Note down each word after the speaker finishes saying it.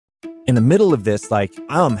in the middle of this, like,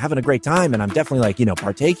 I'm having a great time and I'm definitely like,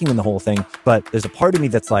 partaking in the whole thing. But there's a part of me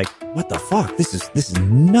that's like, what the fuck? This is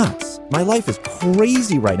nuts. My life is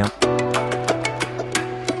crazy right now.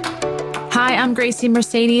 Hi, I'm Gracie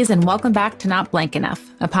Mercedes, and welcome back to Not Blank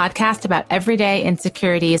Enough, a podcast about everyday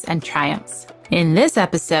insecurities and triumphs. In this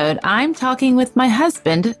episode, I'm talking with my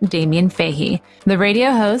husband, Damien Fahey. The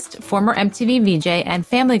radio host, former MTV VJ, and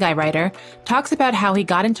Family Guy writer talks about how he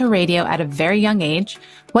got into radio at a very young age,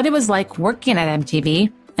 what it was like working at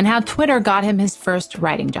MTV, and how Twitter got him his first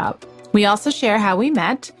writing job. We also share how we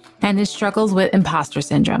met and his struggles with imposter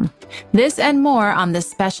syndrome. This and more on this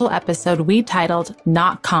special episode we titled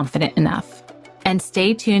Not Confident Enough. And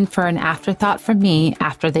stay tuned for an afterthought from me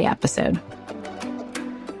after the episode.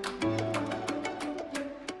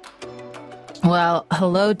 Well,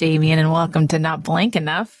 hello, Damien, and welcome to Not Blank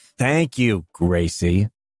Enough. Thank you, Gracie.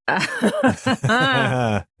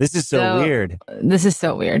 This is so weird. This is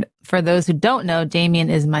so weird. For those who don't know,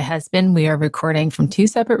 Damien is my husband. We are recording from two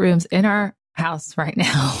separate rooms in our house right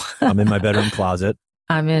now. I'm in my bedroom closet.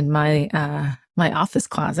 I'm in my my office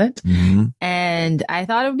closet. Mm-hmm. And I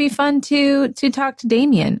thought it would be fun to talk to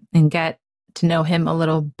Damien and get to know him a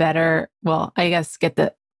little better. Well, I guess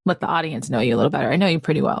let the audience know you a little better. I know you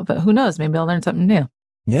pretty well, but who knows? Maybe I'll learn something new.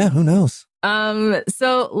 Yeah, who knows?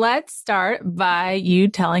 So let's start by you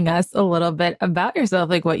telling us a little bit about yourself,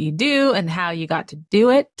 like what you do and how you got to do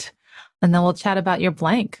it. And then we'll chat about your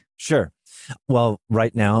blank. Sure. Well,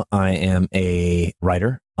 right now I am a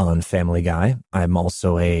writer on Family Guy. I'm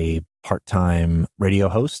also a part-time radio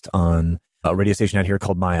host on a radio station out here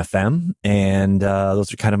called My FM. And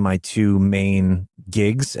those are kind of my two main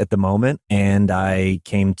gigs at the moment. And I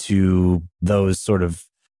came to those sort of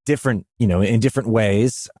different, in different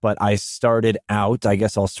ways. But I started out, I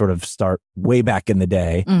guess I'll sort of start way back in the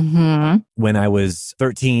day when I was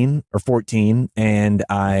 13 or 14. And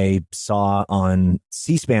I saw on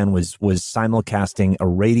C-SPAN was simulcasting a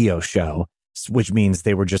radio show, which means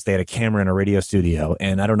they had a camera in a radio studio.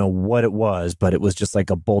 And I don't know what it was, but it was just like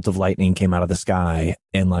a bolt of lightning came out of the sky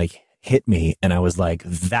and like hit me. And I was like,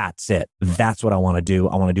 that's it. That's what I want to do.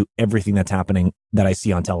 I want to do everything that's happening that I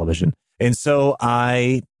see on television. And so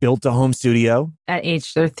I built a home studio. At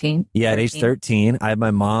age 13? Yeah, at age 13. I had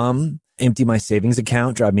my mom empty my savings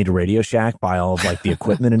account, drive me to Radio Shack, buy all of like the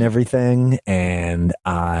equipment and everything. And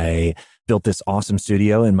I built this awesome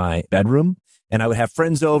studio in my bedroom. And I would have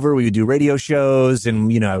friends over. We would do radio shows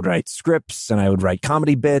and, I would write scripts and I would write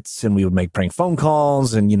comedy bits and we would make prank phone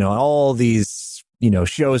calls. And, all these,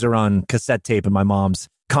 shows are on cassette tape in my mom's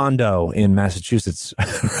condo in Massachusetts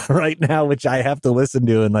right now, which I have to listen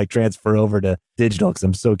to and like transfer over to digital because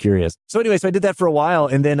I'm so curious. So anyway, so I did that for a while.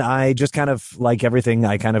 And then I just kind of like everything,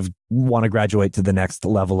 I kind of want to graduate to the next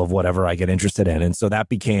level of whatever I get interested in. And so that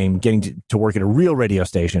became getting to work at a real radio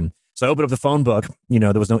station. So I opened up the phone book.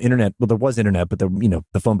 There was no internet. Well, there was internet, but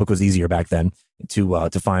the phone book was easier back then to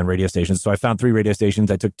find radio stations. So I found 3 radio stations.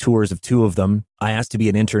 I took tours of 2 of them. I asked to be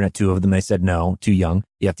an intern at 2 of them. They said no, too young.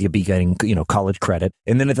 You have to be getting college credit.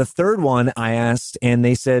 And then at the 3rd one, I asked, and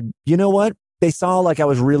they said, you know what? They saw like I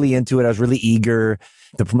was really into it. I was really eager.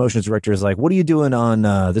 The promotions director is like, "What are you doing on?"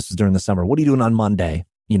 This was during the summer. "What are you doing on Monday?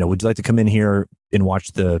 Would you like to come in here and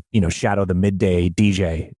watch the shadow the midday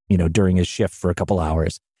DJ during his shift for a couple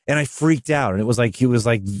hours?" And I freaked out. And it was like,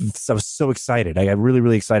 I was so excited. I got really,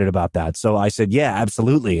 really excited about that. So I said, yeah,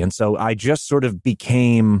 absolutely. And so I just sort of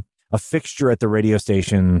became a fixture at the radio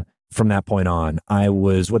station from that point on. I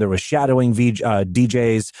was, whether it was shadowing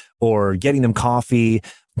DJs or getting them coffee,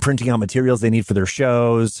 printing out materials they need for their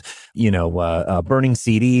shows, burning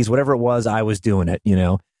CDs, whatever it was, I was doing it,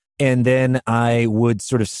 And then I would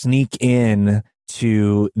sort of sneak in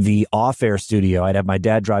to the off-air studio. I'd have my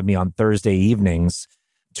dad drive me on Thursday evenings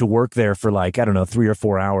to work there for 3 or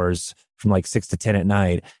 4 hours from 6 to 10 at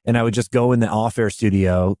night. And I would just go in the off-air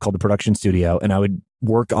studio called the production studio, and I would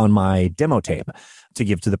work on my demo tape to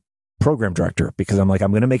give to the program director because I'm like,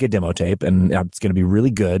 I'm going to make a demo tape and it's going to be really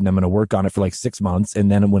good. And I'm going to work on it for 6 months. And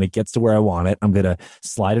then when it gets to where I want it, I'm going to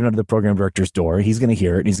slide it under the program director's door. He's going to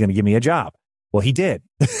hear it and he's going to give me a job. Well, he did.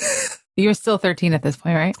 You're still 13 at this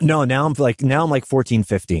point, right? No, now I'm 14,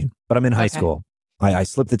 15, but I'm in high school. I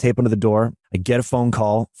slip the tape under the door. I get a phone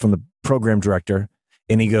call from the program director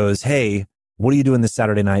and he goes, "Hey, what are you doing this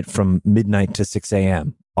Saturday night from midnight to 6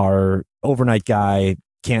 a.m.? Our overnight guy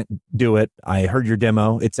can't do it. I heard your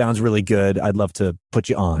demo. It sounds really good. I'd love to put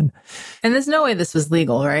you on." And there's no way this was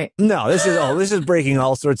legal, right? No, this is breaking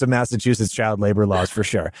all sorts of Massachusetts child labor laws for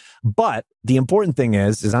sure. But the important thing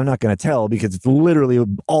is I'm not going to tell because it's literally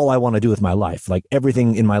all I want to do with my life. Like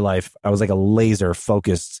everything in my life, I was like a laser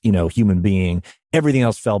focused, human being. Everything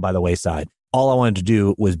else fell by the wayside. all I wanted to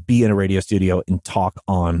do was be in a radio studio and talk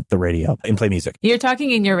on the radio and play music. You're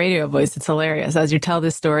talking in your radio voice. It's hilarious. As you tell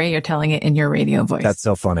this story, you're telling it in your radio voice. That's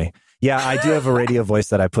so funny. Yeah, I do have a radio voice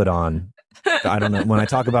that I put on. I don't know. When I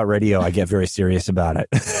talk about radio, I get very serious about it.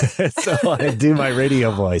 So I do my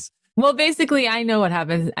radio voice. Well, basically, I know what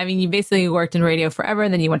happens. I mean, you basically worked in radio forever,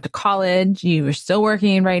 and then you went to college. You were still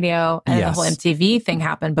working in radio, and the whole MTV thing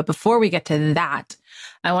happened. But before we get to that,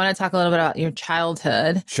 I want to talk a little bit about your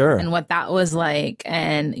childhood. Sure. And what that was like,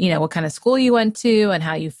 and, you know, what kind of school you went to and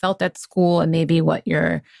how you felt at school, and maybe what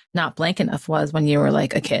your Not Blank Enough was when you were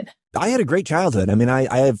like a kid. I had a great childhood. I mean,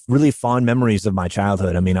 I have really fond memories of my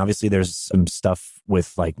childhood. I mean, obviously there's some stuff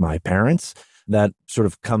with like my parents that sort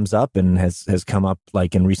of comes up and has come up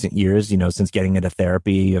like in recent years, you know, since getting into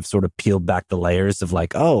therapy. I've sort of peeled back the layers of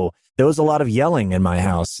like, oh, there was a lot of yelling in my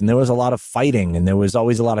house, and there was a lot of fighting, and there was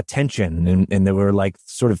always a lot of tension, and there were like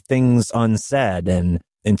sort of things unsaid. And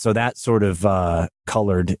so that sort of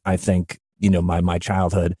colored, I think, you know, my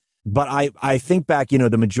childhood. But I think back, you know,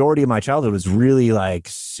 the majority of my childhood was really like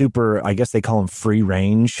super, I guess they call them free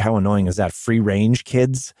range. How annoying is that? Free range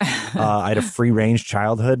kids. I had a free range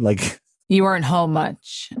childhood. Like, you weren't home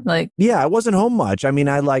much. Like, yeah, I wasn't home much. I mean,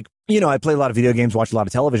 I like, you know, I played a lot of video games, watched a lot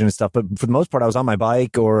of television and stuff. But for the most part, I was on my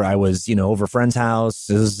bike, or I was, you know, over friends'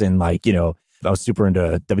 houses, and like, you know, I was super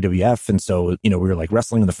into WWF. And so, you know, we were like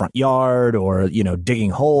wrestling in the front yard, or, you know,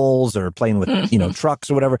 digging holes, or playing with, you know, trucks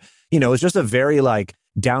or whatever. You know, it was just a very like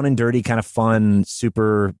down and dirty kind of fun,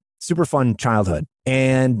 super fun childhood.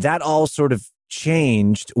 And that all sort of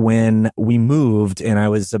changed when we moved, and I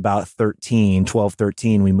was about 12,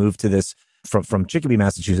 13. We moved to this from Chicopee,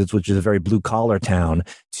 Massachusetts, which is a very blue collar town,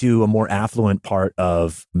 to a more affluent part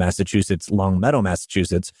of Massachusetts, Longmeadow,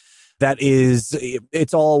 Massachusetts.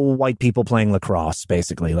 It's all white people playing lacrosse,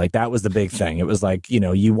 basically. Like, that was the big thing. It was like, you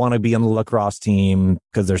know, you want to be on the lacrosse team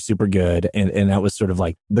because they're super good. And that was sort of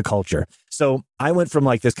like the culture. So I went from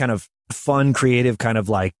like this kind of fun, creative kind of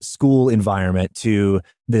like school environment to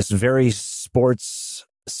this very sports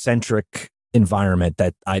centric environment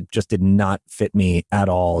that I just did not fit me at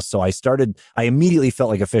all. So I immediately felt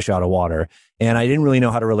like a fish out of water, and I didn't really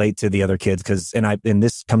know how to relate to the other kids, and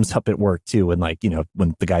this comes up at work too. And like, you know,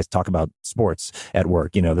 when the guys talk about sports at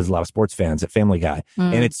work, you know, there's a lot of sports fans at Family Guy,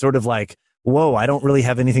 and it's sort of like, whoa, I don't really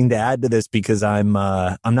have anything to add to this because I'm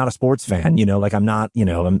not a sports fan, you know, like I'm not, you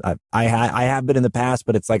know, I have been in the past,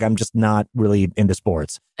 but it's like, I'm just not really into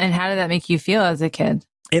sports. And how did that make you feel as a kid?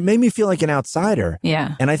 It made me feel like an outsider.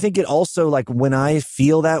 Yeah. And I think it also, like, when I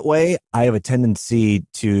feel that way, I have a tendency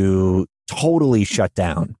to totally shut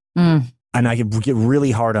down. And I can get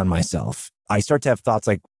really hard on myself. I start to have thoughts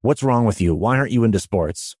like, what's wrong with you? Why aren't you into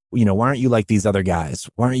sports? You know, why aren't you like these other guys?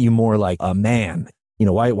 Why aren't you more like a man? You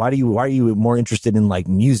know, why are you more interested in like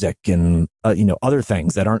music and, you know, other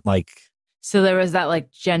things that aren't like. So there was that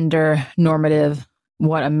like gender normative,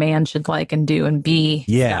 what a man should like and do and be.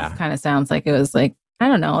 Yeah. Kind of sounds like it was like, I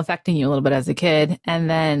don't know, affecting you a little bit as a kid. And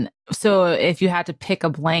then, so if you had to pick a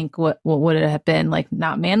blank, what would it have been? Like,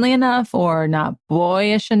 not manly enough or not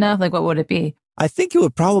boyish enough? Like, what would it be? I think it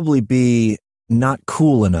would probably be not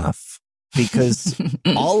cool enough, because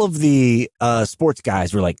all of the sports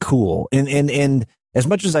guys were like cool. And as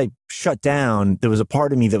much as I shut down, there was a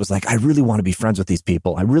part of me that was like, I really want to be friends with these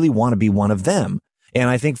people. I really want to be one of them. And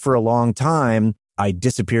I think for a long time, I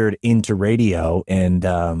disappeared into radio. And,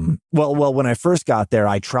 well, when I first got there,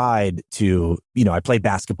 I tried to, you know, I played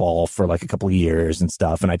basketball for like a couple of years and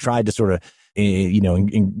stuff. And I tried to sort of, you know,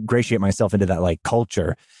 ingratiate myself into that like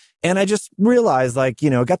culture. And I just realized, like,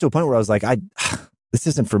 you know, it got to a point where I was like, this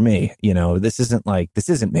isn't for me. You know, this isn't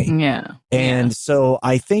me. Yeah. And so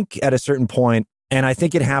I think at a certain point, and I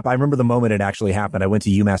think it happened. I remember the moment it actually happened. I went to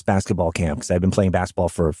UMass basketball camp because I've been playing basketball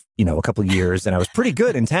for, you know, a couple of years, and I was pretty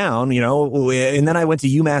good in town, you know, and then I went to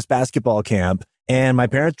UMass basketball camp, and my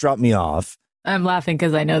parents dropped me off. I'm laughing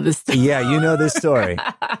because I know this story. Yeah, you know this story.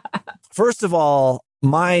 First of all,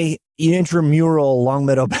 my intramural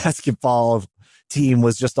Longmeadow basketball team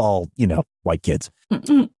was just all, you know, white kids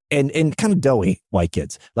and kind of doughy white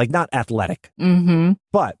kids, like not athletic.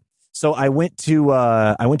 But so I went to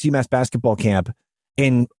UMass basketball camp,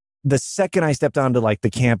 and the second I stepped onto like the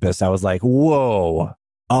campus, I was like, whoa,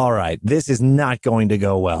 all right, this is not going to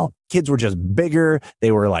go well. Kids were just bigger. They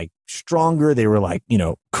were like stronger. They were like, you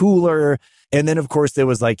know, cooler. And then of course there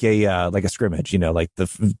was like a scrimmage, you know, like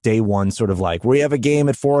the day one sort of like, we have a game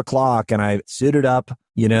at 4:00, and I suited up,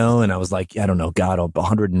 you know, and I was like, I don't know, God,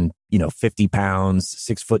 150 pounds,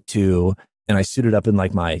 6'2", and I suited up in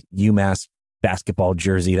like my UMass basketball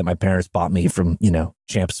jersey that my parents bought me from, you know,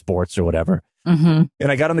 Champ Sports or whatever. And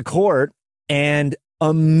I got on the court, and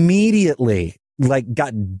immediately like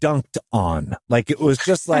got dunked on. Like it was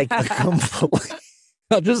just like a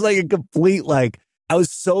complete, like I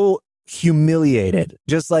was so humiliated,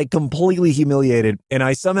 just like completely humiliated. And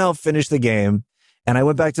I somehow finished the game and I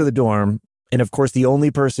went back to the dorm. And of course, the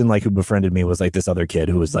only person like who befriended me was like this other kid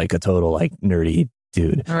who was like a total like nerdy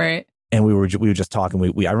dude. Right. And we were just talking.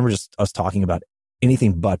 I remember just us talking about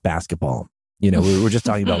anything but basketball. You know, we were just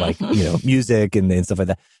talking about like, you know, music and stuff like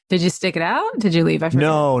that. Did you stick it out? Did you leave? I forget.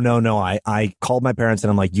 No. I called my parents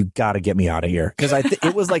and I'm like, you got to get me out of here. Because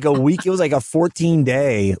it was like a week. It was like a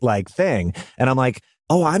 14-day like thing. And I'm like,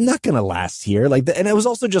 oh, I'm not going to last here. Like, and it was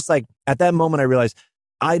also just like at that moment, I realized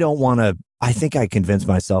I don't want to. I think I convinced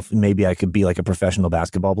myself maybe I could be like a professional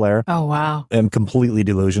basketball player. Oh, wow. I'm completely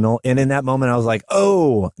delusional. And in that moment, I was like,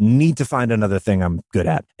 oh, need to find another thing I'm good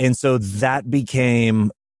at. And so that became,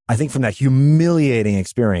 I think, from that humiliating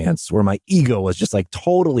experience where my ego was just like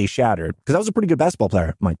totally shattered, because I was a pretty good basketball player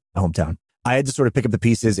in my hometown. I had to sort of pick up the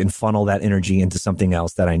pieces and funnel that energy into something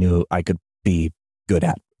else that I knew I could be good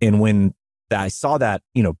at. And when I saw that,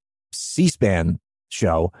 you know, C-SPAN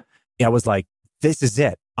show, I was like, this is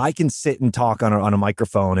it. I can sit and talk on a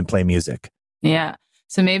microphone and play music. Yeah.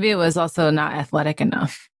 So maybe it was also not athletic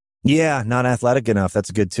enough. Yeah, not athletic enough. That's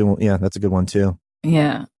a good too. Yeah, that's a good one too.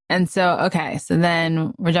 Yeah. And so, okay. So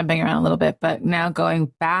then we're jumping around a little bit, but now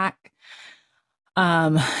going back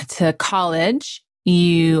to college,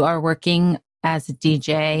 you are working as a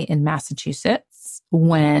DJ in Massachusetts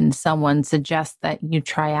when someone suggests that you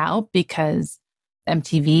try out, because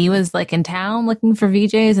MTV was like in town looking for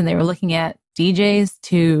VJs and they were looking at DJs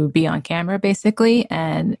to be on camera basically.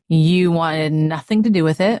 And you wanted nothing to do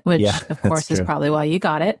with it, which of course is probably why you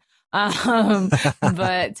got it.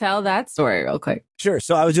 But tell that story real quick. Sure.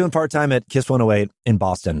 So I was doing part-time at Kiss 108 in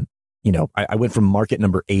Boston. You know, I went from market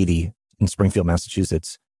number 80 in Springfield,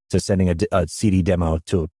 Massachusetts to sending a CD demo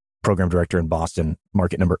to a program director in Boston,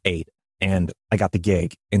 market number 8. And I got the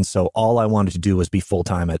gig. And so all I wanted to do was be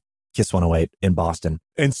full-time at Kiss 108 in Boston.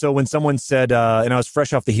 And so when someone said, and I was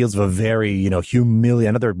fresh off the heels of a very, you know,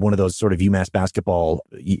 another one of those sort of UMass basketball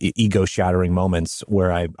ego shattering moments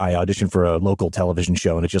where I auditioned for a local television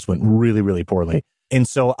show and it just went really, really poorly. And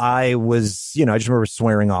so I was, you know, I just remember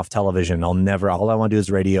swearing off television. All I want to do is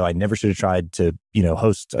radio. I never should have tried to, you know,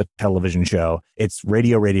 host a television show. It's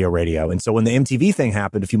radio, radio, radio. And so when the MTV thing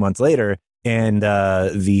happened a few months later, and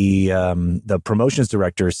the promotions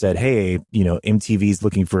director said, hey, you know, MTV's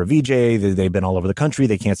looking for a VJ. They've been all over the country.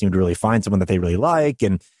 They can't seem to really find someone that they really like.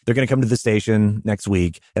 And they're going to come to the station next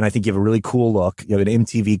week. And I think you have a really cool look. You have an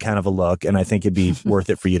MTV kind of a look. And I think it'd be worth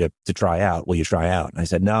it for you to try out. Will you try out? And I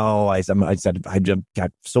said, no. I said, I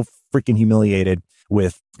got so freaking humiliated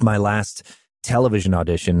with my last television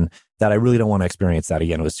audition that I really don't want to experience that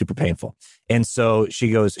again. It was super painful. And so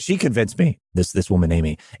she convinced me, this woman,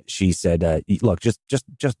 Amy, she said, look, just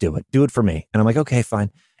do it. Do it for me. And I'm like, okay,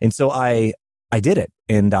 fine. And so I did it.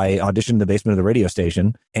 And I auditioned in the basement of the radio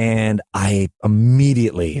station. And I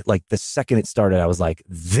immediately, like the second it started, I was like,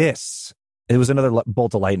 it was another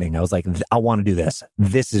bolt of lightning. I was like, I want to do this.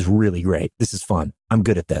 This is really great. This is fun. I'm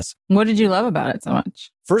good at this. What did you love about it so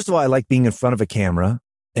much? First of all, I liked being in front of a camera,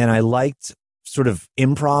 and I liked sort of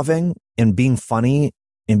improving and being funny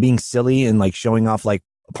and being silly and like showing off like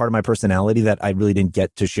a part of my personality that I really didn't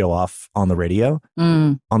get to show off on the radio.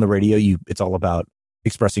 On the radio, it's all about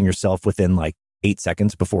expressing yourself within like 8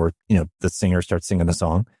 seconds before, you know, the singer starts singing the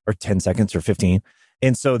song, or 10 seconds or 15.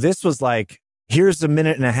 And so this was like, here's a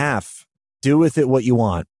minute and a half. Do with it what you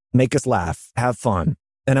want. Make us laugh. Have fun.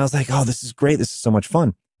 And I was like, oh, this is great. This is so much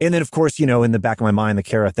fun. And then, of course, you know, in the back of my mind, the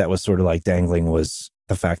carrot that was sort of like dangling was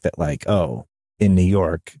the fact that like, oh, in New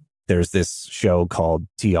York, there's this show called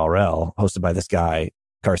TRL hosted by this guy,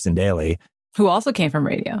 Carson Daly. Who also came from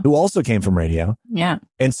radio. Yeah.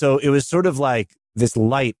 And so it was sort of like this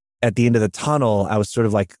light at the end of the tunnel. I was sort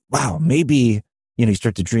of like, wow, maybe, you know, you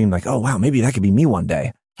start to dream like, oh, wow, maybe that could be me one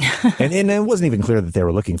day. and it wasn't even clear that they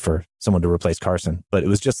were looking for someone to replace Carson, but it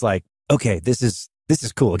was just like, okay, this is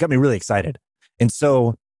cool. It got me really excited. And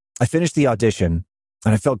so I finished the audition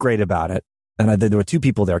and I felt great about it. And there were 2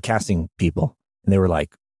 people there, casting people. And they were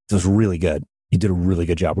like, this was really good. You did a really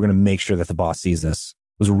good job. We're going to make sure that the boss sees this.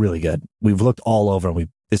 It was really good. We've looked all over and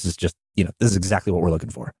this is just, you know, this is exactly what we're looking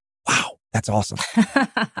for. Wow, that's awesome.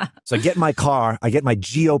 So I get in my car, I get my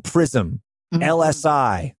Geo Prism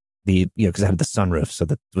LSI, because I had the sunroof. So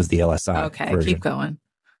that was the LSI. Okay, version. Keep going.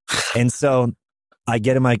 And so I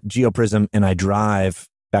get in my Geo Prism and I drive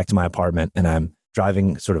back to my apartment, and I'm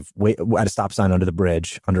driving sort of at a stop sign under a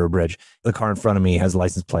bridge. The car in front of me has a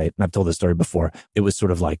license plate. And I've told this story before. It was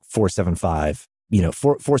sort of like 475,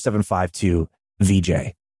 4752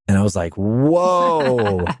 VJ. And I was like,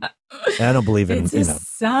 whoa, I don't believe in, It's a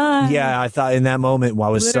sign. Yeah, I thought in that moment while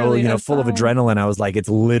I was Literally so, a full of sign. adrenaline, I was like,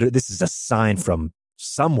 this is a sign from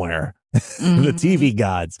somewhere, the TV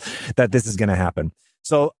gods, that this is going to happen.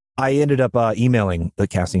 So I ended up emailing the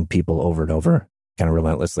casting people over and over, kind of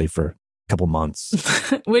relentlessly for a couple months.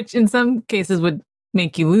 Which in some cases would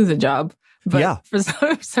make you lose a job. But for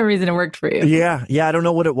some reason it worked for you. Yeah. I don't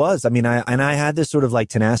know what it was. I mean, I had this sort of like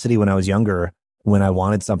tenacity when I was younger. When I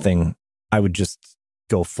wanted something, I would just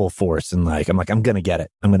go full force and I'm going to get it.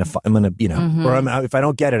 I'm going to, or if I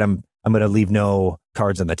don't get it, I'm going to leave no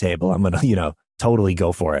cards on the table. I'm going to, totally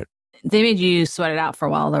go for it. They made you sweat it out for a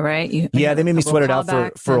while though, right? They made me sweat it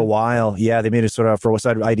out for a while. Yeah, they made it sweat it out for a while.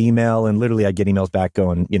 So I'd email and literally I'd get emails back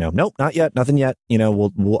going, nope, not yet, nothing yet.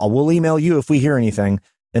 We'll email you if we hear anything.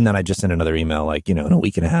 And then I just sent another email in a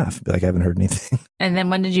week and a half. Be like, I haven't heard anything. And then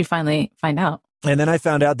when did you finally find out? And then I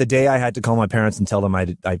found out the day I had to call my parents and tell them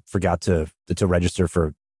I forgot to register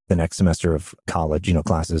for the next semester of college,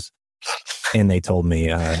 classes. And they told me,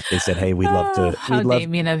 they said, hey, we'd love to. How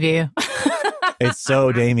Damien of you. It's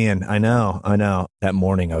so Damien. I know. That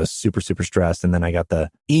morning I was super, super stressed. And then I got the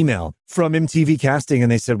email from MTV Casting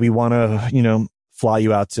and they said, we want to, fly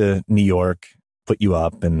you out to New York, put you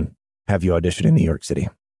up and have you audition in New York City.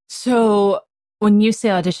 So when you say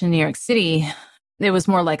audition in New York City, it was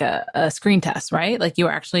more like a screen test, right? Like you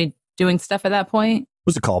were actually doing stuff at that point? It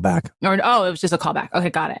was a callback. It was just a callback. Okay,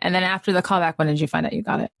 got it. And then after the callback, when did you find out you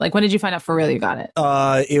got it? Like, when did you find out for real you got it?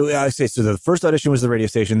 So the first audition was the radio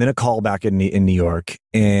station, then a callback in New York.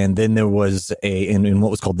 And then there was in what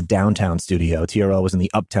was called the downtown studio. TRL was in the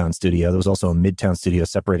uptown studio. There was also a midtown studio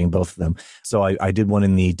separating both of them. So I did one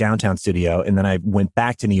in the downtown studio, and then I went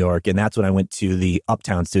back to New York, and that's when I went to the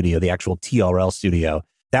uptown studio, the actual TRL studio.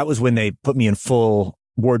 That was when they put me in full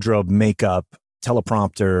wardrobe, makeup,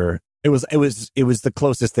 teleprompter. It was the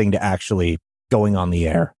closest thing to actually going on the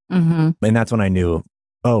air. Mm-hmm. And that's when I knew,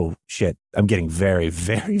 oh shit, I'm getting very,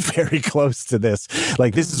 very, very close to this.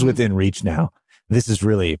 Like this is within reach now. This is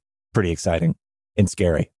really pretty exciting and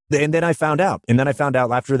scary. And then I found out.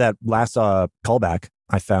 After that last callback,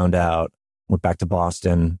 went back to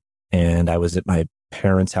Boston, and I was at my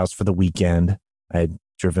parents' house for the weekend. I had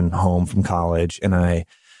driven home from college, and I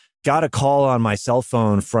got a call on my cell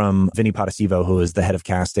phone from Vinny Potasivo, who is the head of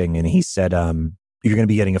casting. And he said, you're going to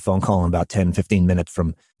be getting a phone call in about 10, 15 minutes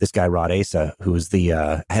from this guy, Rod Asa, who is the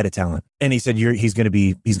head of talent. And he said, he's going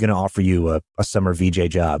to offer you a summer VJ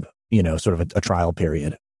job, sort of a trial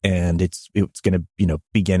period. And it's going to,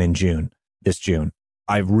 begin in this June.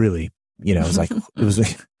 I really, it was like, I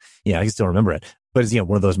can still remember it, but it's,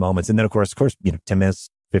 one of those moments. And then of course, 10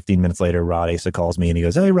 minutes, 15 minutes later, Rod Asa calls me and he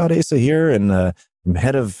goes, hey, Rod Asa here. And, I'm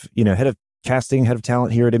head of casting, head of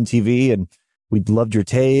talent here at MTV, and we loved your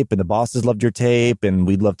tape, and the bosses loved your tape, and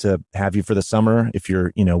we'd love to have you for the summer if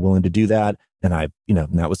you're, willing to do that. And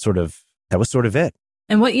that was sort of it.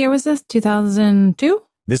 And what year was this? 2002?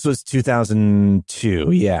 This was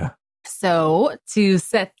 2002. Yeah. So to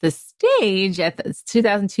set the stage, at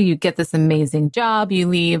 2002, you get this amazing job. You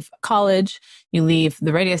leave college, you leave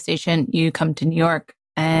the radio station, you come to New York,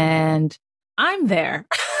 and I'm there.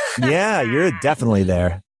 Yeah, you're definitely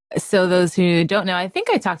there. So those who don't know, I think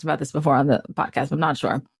I talked about this before on the podcast, but I'm not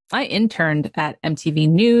sure. I interned at MTV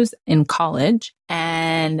News in college,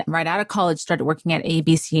 and right out of college started working at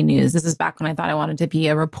ABC News. This is back when I thought I wanted to be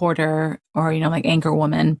a reporter or, like anchor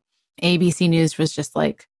woman. ABC News was just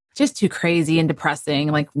too crazy and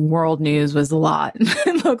depressing. Like world news was a lot.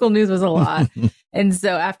 Local news was a lot. And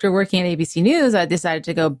so after working at ABC News, I decided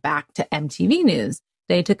to go back to MTV News.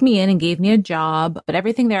 They took me in and gave me a job, but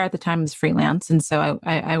everything there at the time was freelance. And so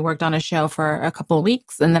I worked on a show for a couple of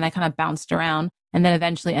weeks, and then I kind of bounced around and then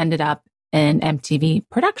eventually ended up in MTV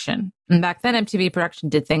production. And back then, MTV production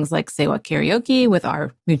did things like Say What Karaoke with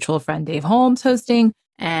our mutual friend Dave Holmes hosting.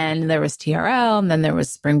 And there was TRL, and then there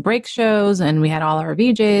was spring break shows, and we had all our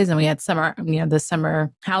VJs, and we had summer, the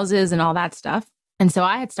summer houses and all that stuff. And so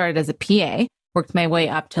I had started as a PA, worked my way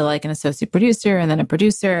up to like an associate producer and then a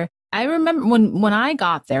producer. I remember when I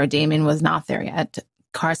got there, Damien was not there yet.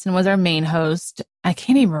 Carson was our main host. I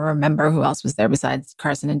can't even remember who else was there besides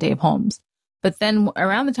Carson and Dave Holmes. But then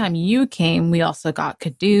around the time you came, we also got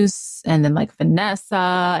Caduce and then like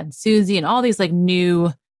Vanessa and Susie and all these like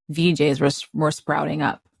new VJs were sprouting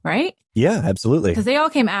up, right? Yeah, absolutely. Because they all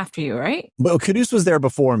came after you, right? Well, Caduce was there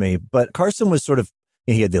before me, but Carson was sort of,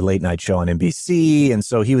 he had the late night show on NBC. And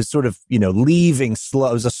so he was sort of, leaving slow.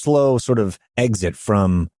 It was a slow sort of exit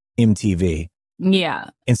from MTV. Yeah.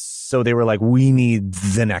 And so they were like, we need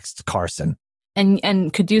the next Carson.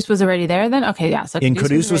 And Caduce was already there then? Okay, yeah. So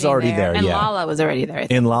Caduce was already there, and yeah. Lala was already there.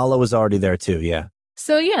 And Lala was already there too, yeah.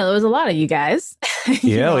 So yeah, there was a lot of you guys.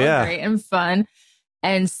 Yeah. Great and fun.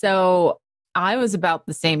 And so I was about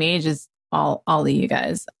the same age as all of you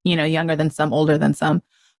guys, younger than some, older than some.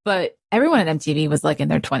 But everyone at MTV was like in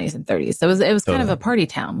their 20s and 30s. So it was kind of a party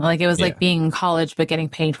town. Like it was like being in college, but getting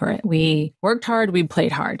paid for it. We worked hard. We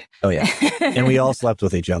played hard. Oh, yeah. And we all slept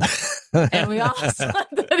with each other. And we all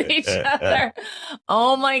slept with each other.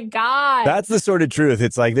 Oh, my God. That's the sort of truth.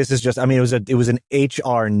 It's like, this is just, it was an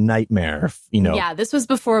HR nightmare, Yeah, this was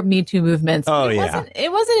before Me Too movements. Oh,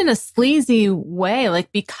 It wasn't in a sleazy way,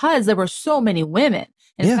 like because there were so many women.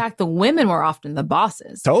 In fact, the women were often the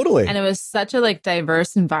bosses. Totally. And it was such a like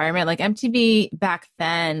diverse environment. Like MTV back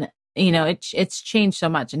then, it's changed so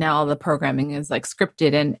much. And now all the programming is like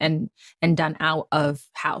scripted and done out of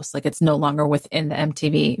house. Like it's no longer within the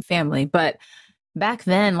MTV family. But back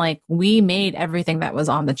then, like we made everything that was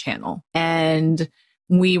on the channel. And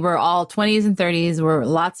we were all 20s and 30s. There were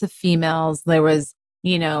lots of females. There was,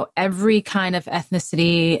 every kind of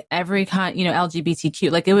ethnicity, every kind,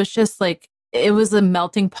 LGBTQ. Like it was just like, it was a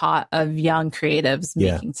melting pot of young creatives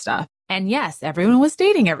making stuff. And yes, everyone was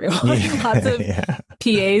dating everyone. Lots of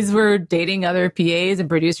PAs were dating other PAs and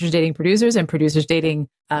producers dating producers and producers dating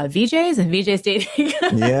VJs and VJs dating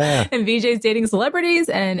and VJs dating celebrities,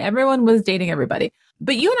 and everyone was dating everybody.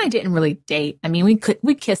 But you and I didn't really date. I mean,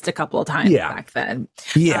 we kissed a couple of times back then.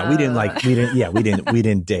 Yeah, we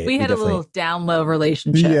didn't date. We had a little down low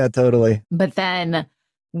relationship. Yeah, totally. But then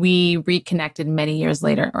we reconnected many years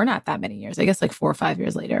later, or not that many years, I guess like 4 or 5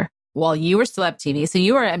 years later, while you were still at MTV. So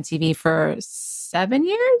you were at MTV for 7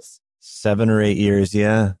 years? 7 or 8 years,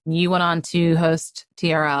 yeah. You went on to host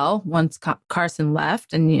TRL once Carson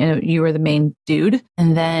left, and you were the main dude.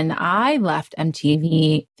 And then I left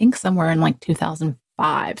MTV, I think somewhere in like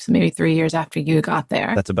 2005. So maybe 3 years after you got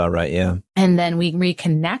there. That's about right, yeah. And then we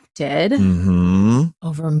reconnected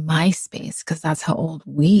over MySpace, because that's how old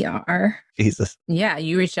we are. Jesus. Yeah,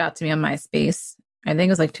 you reached out to me on MySpace. I think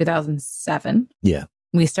it was like 2007. Yeah.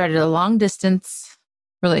 We started a long distance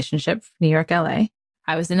relationship, New York, LA.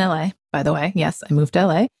 I was in LA, by the way. Yes, I moved to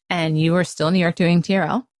LA. And you were still in New York doing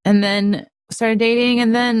TRL. And then started dating.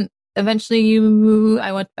 And then eventually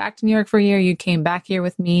I went back to New York for a year. You came back here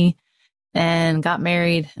with me and got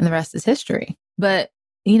married. And the rest is history. But,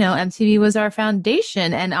 MTV was our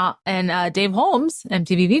foundation. And Dave Holmes,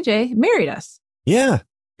 MTV VJ, married us. Yeah.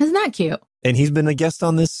 Isn't that cute? And he's been a guest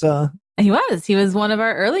on this. He was one of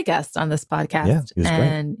our early guests on this podcast. Yeah, he was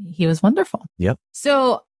and great. He was wonderful. Yep.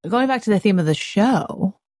 So going back to the theme of the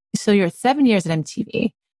show. So you're 7 years at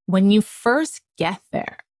MTV. When you first get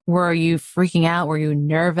there, were you freaking out? Were you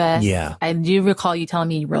nervous? Yeah. I do recall you telling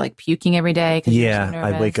me you were like puking every day. Yeah.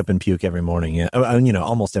 I wake up and puke every morning. Yeah.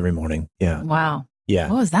 Almost every morning. Yeah. Wow. Yeah.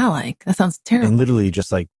 What was that like? That sounds terrible. And literally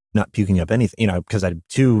just like not puking up anything, because I'm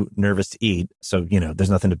too nervous to eat. So, there's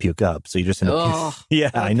nothing to puke up. So you just end up Yeah,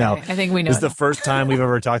 okay. I know. I think we know. It's the first time we've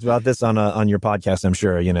ever talked about this on your podcast, I'm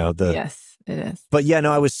sure, Yes, it is. But yeah,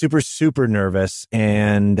 no, I was super, super nervous,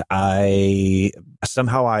 and I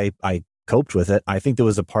coped with it. I think there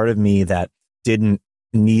was a part of me that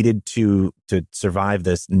needed to survive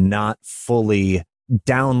this, not fully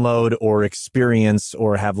download or experience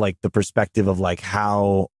or have like the perspective of like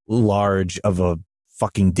how large of a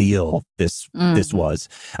fucking deal this was.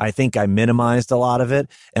 I think I minimized a lot of it,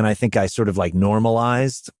 and I think I sort of like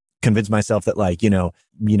normalized, convinced myself that like,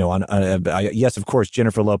 yes, of course,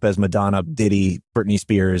 Jennifer Lopez, Madonna, Diddy, Britney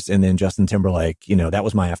Spears, and then Justin Timberlake, that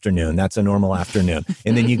was my afternoon. That's a normal afternoon.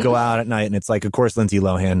 And then you go out at night and it's like, of course, Lindsay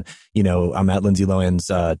Lohan, I'm at Lindsay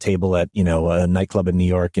Lohan's table at, a nightclub in New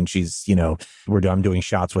York, and she's, I'm doing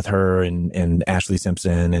shots with her and Ashley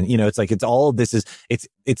Simpson. And, it's like, it's all, this is, it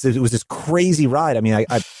was this crazy ride. I mean,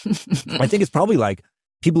 I think it's probably like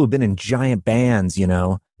people who've been in giant bands,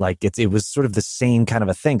 like it was sort of the same kind of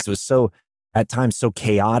a thing. So it was so, at times, so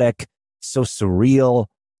chaotic, so surreal,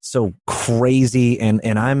 so crazy. And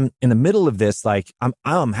I'm in the middle of this, like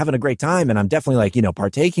I'm having a great time, and I'm definitely like,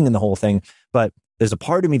 partaking in the whole thing. But there's a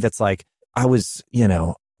part of me that's like, I was,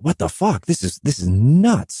 what the fuck? This is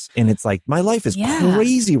nuts. And it's like, my life is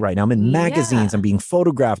crazy right now. I'm in magazines. I'm being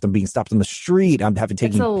photographed. I'm being stopped on the street. I'm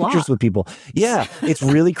taking pictures with people. Yeah, it's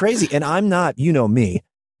really crazy. And I'm not, me.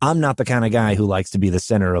 I'm not the kind of guy who likes to be the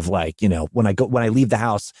center of like, when I leave the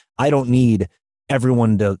house, I don't need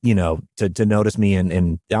everyone to, to notice me.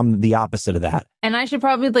 And I'm the opposite of that. And I should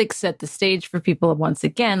probably like set the stage for people once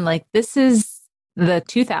again. Like this is the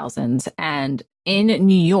 2000s and in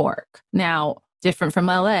New York. Now, different from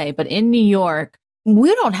LA, but in New York,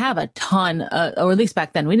 we don't have a ton, or at least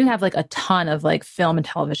back then, we didn't have like a ton of like film and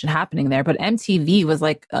television happening there, but MTV was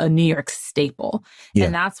like a New York staple. Yeah.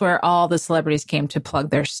 And that's where all the celebrities came to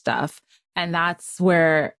plug their stuff. And that's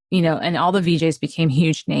where, and all the VJs became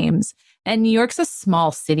huge names. And New York's a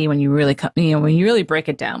small city when you really, when you really break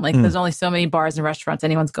it down. Like there's only so many bars and restaurants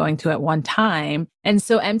anyone's going to at one time. And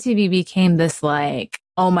so MTV became this like,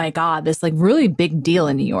 oh my God, this like really big deal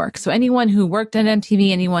in New York. So anyone who worked at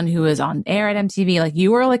MTV, anyone who was on air at MTV, like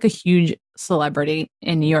you were like a huge celebrity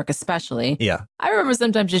in New York, especially. Yeah. I remember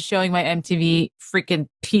sometimes just showing my MTV freaking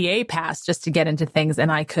PA pass just to get into things.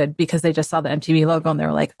 And I could, because they just saw the MTV logo and they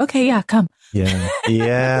were like, okay, yeah, come. Yeah.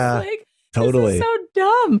 Yeah. Like, totally. This is so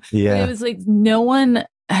dumb. Yeah. And it was like, no one,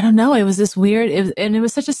 I don't know. It was this weird, and it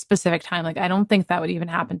was such a specific time. Like, I don't think that would even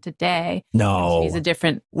happen today. No. He's a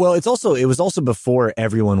different. Well, it was also before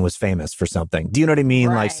everyone was famous for something. Do you know what I mean?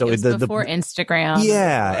 Right. Like, so it was before Instagram.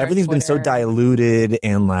 Yeah. Before Everything's been so Twitter. diluted,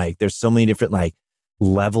 and like, there's so many different like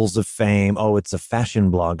levels of fame. Oh, it's a fashion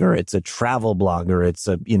blogger. It's a travel blogger. It's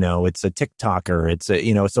a, it's a TikToker. It's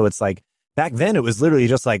a, so it's like back then it was literally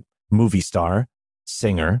just like movie star,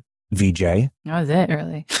 singer, VJ. That was it,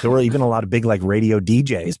 really. There were even a lot of big like radio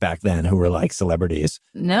DJs back then who were like celebrities.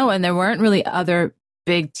 No, and there weren't really other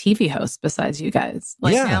big TV hosts besides you guys.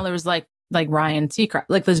 Like now there was like Ryan Seacrest.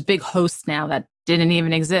 Like there's big hosts now that didn't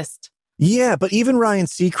even exist. Yeah, but even Ryan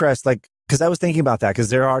Seacrest, like, because I was thinking about that, because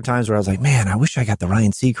there are times where I was like, man, I wish I got the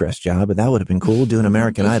Ryan Seacrest job, but that would have been cool doing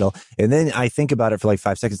American Idol. And then I think about it for like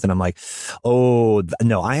 5 seconds and I'm like, oh,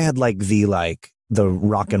 no, I had like the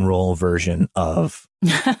rock and roll version of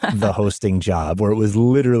the hosting job, where it was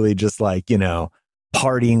literally just like,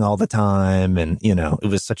 partying all the time. And, it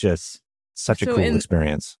was such a cool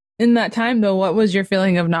experience. In that time, though, what was your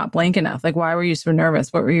feeling of not blank enough? Like, why were you so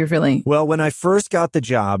nervous? What were you feeling? Well, when I first got the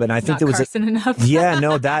job, and I think not there was Carson enough. Yeah,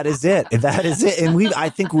 no, that is it. That is it. And I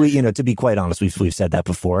think we, to be quite honest, we've said that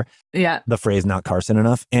before. Yeah. The phrase "not Carson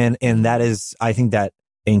enough," and that is, I think that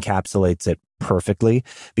encapsulates it perfectly,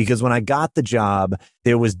 because when I got the job,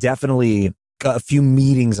 there was definitely a few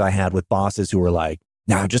meetings I had with bosses who were like,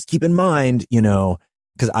 now just keep in mind,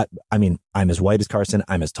 because I mean, I'm as white as Carson.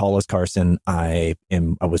 I'm as tall as Carson. I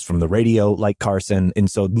was from the radio like Carson.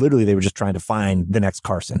 And so literally they were just trying to find the next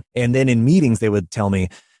Carson. And then in meetings, they would tell me,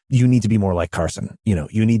 you need to be more like Carson.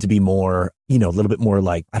 You need to be more, a little bit more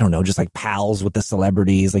like, I don't know, just like pals with the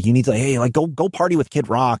celebrities. Like you need to, hey, like go party with Kid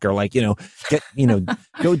Rock, or like, get,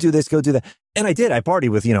 go do this, go do that. And I did. I partied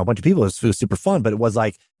with, a bunch of people. It was super fun, but it was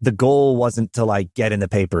like, the goal wasn't to like get in the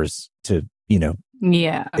papers to,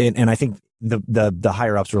 Yeah. And I think the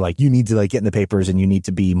higher ups were like, you need to like get in the papers and you need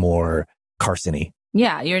to be more Carson-y.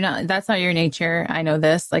 Yeah, that's not your nature. I know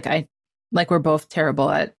this. We're both terrible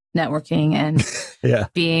at networking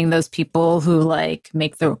and being those people who like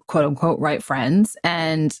make the quote unquote right friends.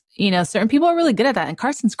 And, certain people are really good at that. And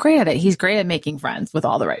Carson's great at it. He's great at making friends with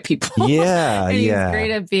all the right people. Yeah. And he's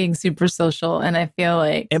great at being super social. And I feel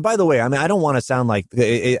like, and by the way, I mean, I don't want to sound like,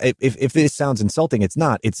 if this sounds insulting, it's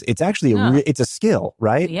not, it's actually it's a skill,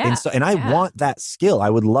 right? Yeah. And I want that skill. I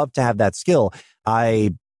would love to have that skill.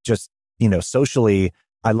 I just, socially,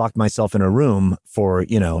 I locked myself in a room for,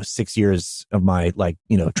 6 years of my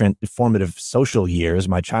formative social years,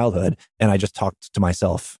 my childhood. And I just talked to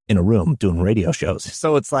myself in a room doing radio shows.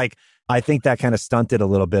 So it's like, I think that kind of stunted a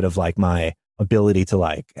little bit of like my ability to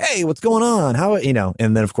like, hey, what's going on? How, and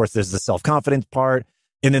then of course there's the self-confidence part.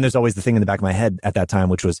 And then there's always the thing in the back of my head at that time,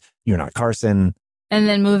 which was, you're not Carson. And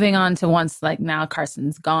then moving on to once like now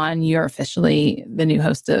Carson's gone, you're officially the new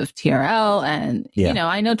host of TRL. And,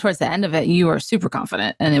 I know towards the end of it, you were super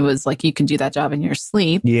confident and it was like, you can do that job in your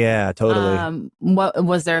sleep. Yeah, totally. What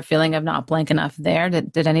was there a feeling of not blank enough there?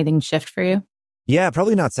 Did anything shift for you? Yeah,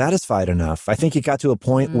 probably not satisfied enough. I think it got to a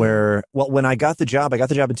point where, when I got the job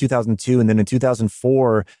in 2002. And then in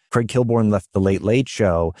 2004, Craig Kilborn left the Late Late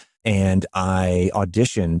Show and I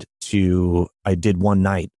auditioned I did one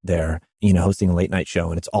night there, hosting a late night show.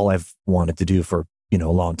 And it's all I've wanted to do for, a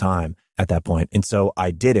long time at that point. And so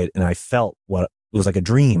I did it and I felt it was like a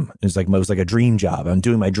dream. It was like a dream job. I'm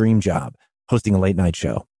doing my dream job, hosting a late night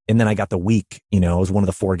show. And then I got the week, I was one of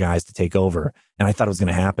the 4 guys to take over and I thought it was going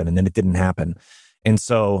to happen. And then it didn't happen. And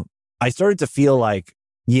so I started to feel like,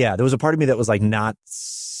 there was a part of me that was like not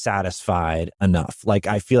satisfied enough. Like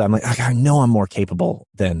I'm like, I know I'm more capable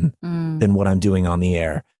than what I'm doing on the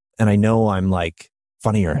air. And I know I'm like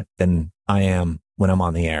funnier than I am when I'm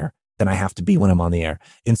on the air, than I have to be when I'm on the air.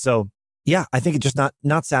 And so, I think it's just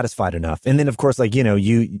not satisfied enough. And then of course, like,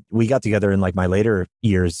 we got together in like my later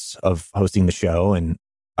years of hosting the show. And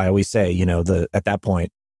I always say, at that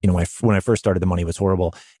point, when I first started, the money was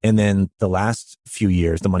horrible. And then the last few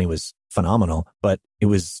years, the money was phenomenal, but it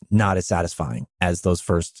was not as satisfying as those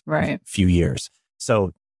first few years.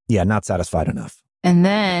 So not satisfied enough. And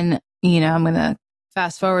then, I'm going to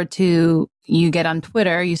Fast forward to you get on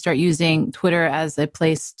Twitter, you start using Twitter as a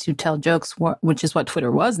place to tell jokes, which is what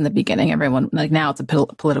Twitter was in the beginning. Everyone, like now it's a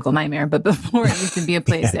political nightmare, but before it used to be a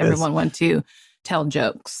place everyone went to tell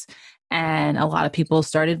jokes. And a lot of people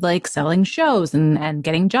started like selling shows and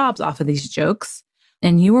getting jobs off of these jokes.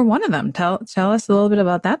 And you were one of them. Tell us a little bit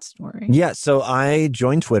about that story. Yeah. So I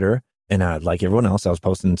joined Twitter and like everyone else, I was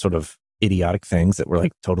posting sort of idiotic things that were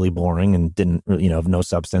like totally boring and didn't, have no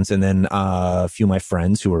substance. And then a few of my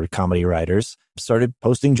friends who were comedy writers started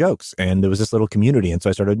posting jokes, and there was this little community. And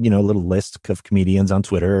so I started, a little list of comedians on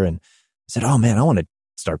Twitter, and said, oh man, I want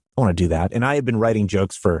to do that. And I had been writing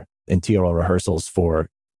jokes in TRL rehearsals for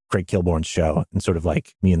Craig Kilborn's show, and sort of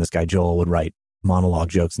like me and this guy Joel would write monologue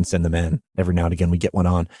jokes and send them in. Every now and again we get one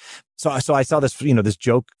on. So I saw this, this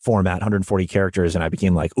joke format, 140 characters, and I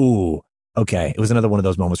became like, ooh, okay. It was another one of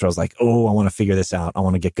those moments where I was like, oh, I want to figure this out. I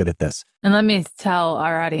want to get good at this. And let me tell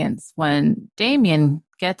our audience, when Damien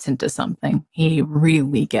gets into something, he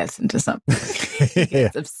really gets into something. He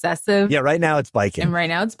gets obsessive. Yeah, right now it's biking. And right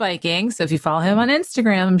now it's biking. So if you follow him on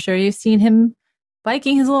Instagram, I'm sure you've seen him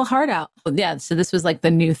biking his little heart out. Yeah. So this was like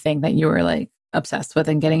the new thing that you were like obsessed with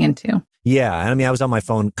and getting into. Yeah. I mean, I was on my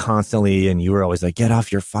phone constantly, and you were always like, get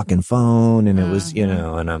off your fucking phone. And it was, and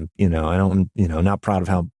I'm, I don't, not proud of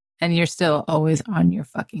how. And you're still always on your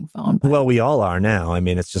fucking phone. Well, we all are now. I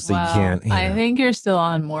mean, it's just that you can't. I think you're still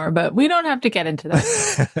on more, but we don't have to get into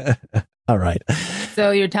that. All right.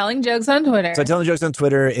 So you're telling jokes on Twitter. So I'm telling jokes on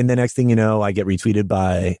Twitter. And the next thing you know, I get retweeted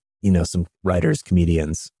by, some writers,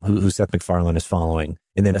 comedians who Seth MacFarlane is following.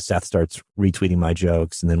 And then Seth starts retweeting my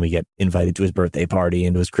jokes. And then we get invited to his birthday party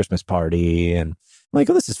and to his Christmas party. And I'm like,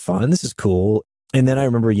 oh, this is fun. This is cool. And then I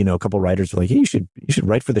remember, a couple of writers were like, hey, you should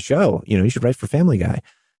write for the show. You should write for Family Guy.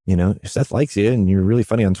 If Seth likes you and you're really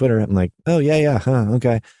funny on Twitter. I'm like, oh, yeah,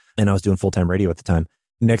 okay. And I was doing full-time radio at the time.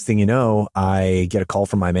 Next thing you know, I get a call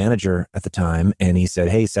from my manager at the time, and he said,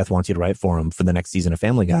 hey, Seth wants you to write for him for the next season of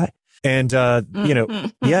Family Guy. And,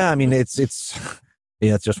 yeah, I mean, it's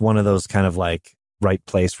just one of those kind of like right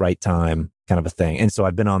place, right time kind of a thing. And so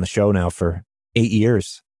I've been on the show now for 8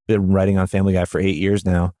 years, been writing on Family Guy for 8 years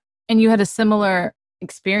now. And you had a similar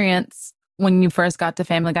experience when you first got to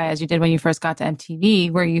Family Guy as you did when you first got to MTV,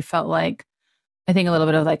 where you felt like, I think a little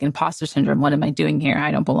bit of like imposter syndrome. What am I doing here? I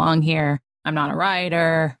don't belong here. I'm not a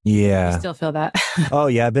writer. Yeah. You still feel that? Oh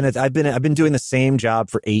yeah. I've been doing the same job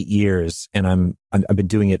for 8 years, and I've been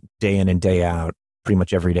doing it day in and day out pretty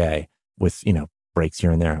much every day with, breaks here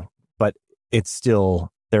and there. But it's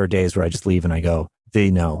still, there are days where I just leave and I go, they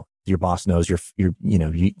know, your boss knows you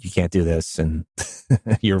can't do this, and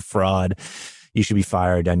you're a fraud. You should be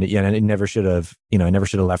fired. And I never should have, I never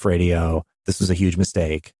should have left radio. This was a huge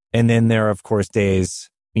mistake. And then there are, of course, days,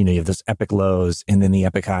 you have those epic lows, and then the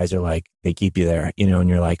epic highs are like, they keep you there, and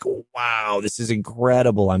you're like, wow, this is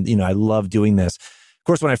incredible. I love doing this. Of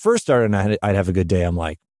course, when I first started and I'd have a good day, I'm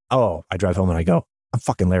like, oh, I drive home and I go, I'm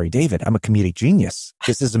fucking Larry David. I'm a comedic genius.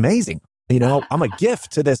 This is amazing. I'm a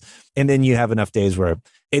gift to this. And then you have enough days where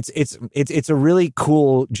it's a really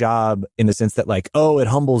cool job in the sense that like, oh, it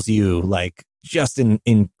humbles you like just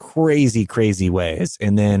in crazy, crazy ways.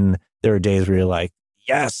 And then there are days where you're like,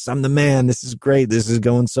 yes, I'm the man. This is great. This is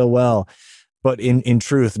going so well. But in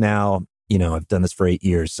truth now, I've done this for 8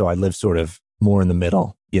 years. So I live sort of more in the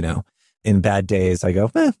middle, In bad days, I go,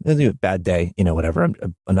 bad day, whatever.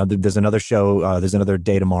 There's another show. There's another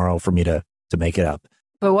day tomorrow for me to make it up.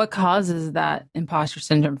 But what causes that imposter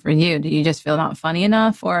syndrome for you? Do you just feel not funny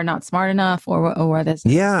enough or not smart enough or what is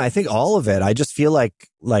it? Yeah, I think all of it. I just feel like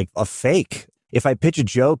a fake. If I pitch a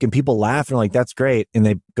joke and people laugh and are like, that's great, and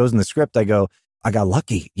it goes in the script, I go, I got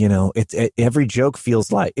lucky. Every joke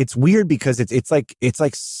feels like, it's weird because it's like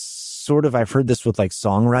sort of, I've heard this with like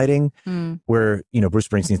songwriting where, Bruce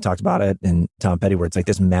Springsteen's talked about it, and Tom Petty, where it's like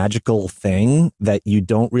this magical thing that you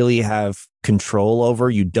don't really have control over.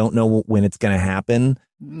 You don't know when it's going to happen.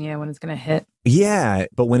 Yeah. When it's going to hit. Yeah.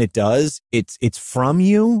 But when it does, it's from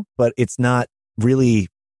you, but it's not really,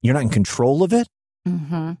 you're not in control of it,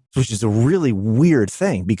 which is a really weird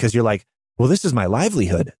thing because you're like, well, this is my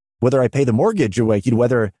livelihood. Whether I pay the mortgage or like,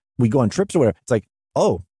 whether we go on trips or whatever, it's like,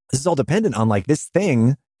 oh, this is all dependent on like this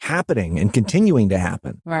thing happening and continuing to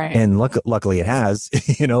happen. Right. And luckily it has,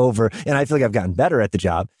 and I feel like I've gotten better at the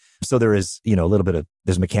job. So there is, a little bit of,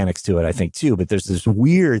 there's mechanics to it, I think too, but there's this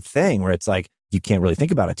weird thing where it's like, you can't really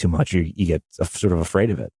think about it too much. You get sort of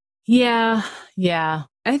afraid of it. Yeah. Yeah.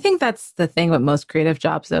 I think that's the thing with most creative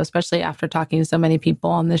jobs though, especially after talking to so many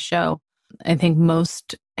people on this show. I think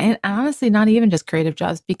most, and honestly, not even just creative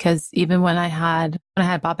jobs, because even when I had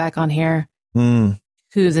Bob back on here,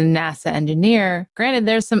 who's a NASA engineer, granted,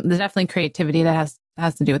 there's definitely creativity that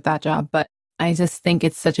has to do with that job, but I just think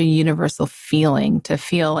it's such a universal feeling to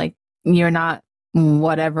feel like you're not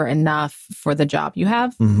whatever enough for the job you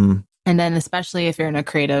have. Mm-hmm. And then especially if you're in a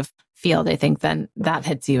creative field, I think then that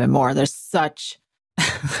hits you even more. There's such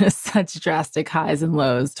such drastic highs and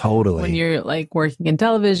lows. Totally. When you're like working in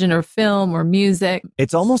television or film or music.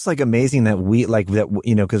 It's almost like amazing that we like that,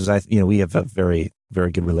 you know, because we have a very,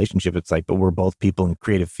 very good relationship. It's like, but we're both people in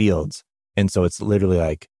creative fields. And so it's literally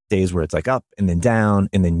like days where it's like up and then down,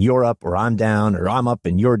 and then you're up or I'm down, or I'm up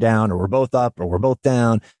and you're down, or we're both up or we're both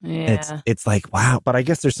down. Yeah. It's like, wow. But I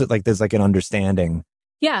guess there's like an understanding.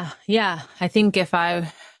 Yeah. Yeah. I think if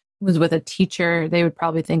I was with a teacher, they would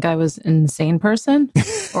probably think I was an insane person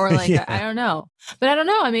or like, Yeah. I don't know, but I don't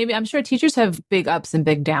know. I'm sure teachers have big ups and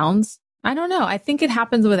big downs. I don't know. I think it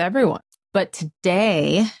happens with everyone. But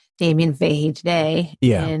today, Damien Fahey,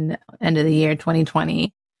 in end of the year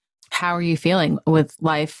 2020, how are you feeling with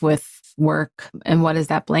life, with work, and what is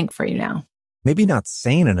that blank for you now? Maybe not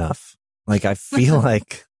sane enough. Like, I feel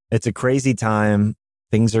like it's a crazy time.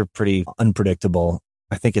 Things are pretty unpredictable.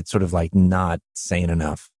 I think it's sort of like not sane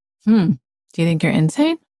enough. Do you think you're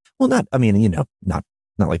insane? Well, not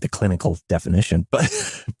like the clinical definition,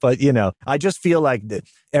 but, you know, I just feel like that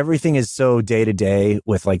everything is so day to day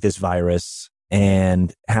with like this virus,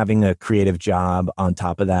 and having a creative job on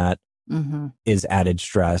top of that is added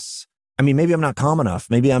stress. I mean, maybe I'm not calm enough.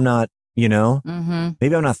 Maybe I'm not, you know,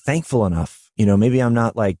 maybe I'm not thankful enough. You know, maybe I'm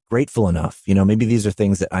not like grateful enough. You know, maybe these are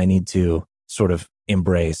things that I need to sort of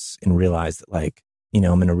embrace and realize that, like, you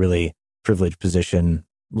know, I'm in a really privileged position.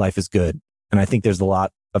 Life is good. And I think there's a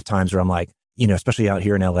lot of times where I'm like, you know, especially out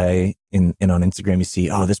here in LA and on Instagram, you see,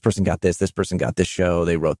 oh, this person got this person got this show.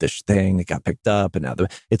 They wrote this thing, it got picked up. And now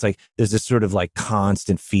it's like, there's this sort of like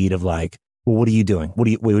constant feed of like, well, what are you doing?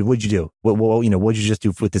 What'd you do? Well, you know, what'd you just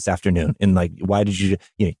do with this afternoon? And like, why did you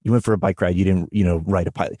went for a bike ride? You didn't, you know, write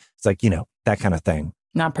a pilot. It's like, you know, that kind of thing.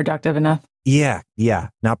 Not productive enough. Yeah.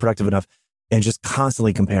 Not productive enough. And just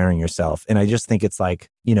constantly comparing yourself. And I just think it's like,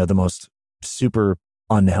 you know, the most super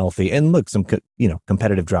unhealthy. And look, some, you know,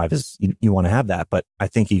 competitive drive is, you want to have that, but I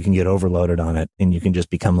think you can get overloaded on it and you can just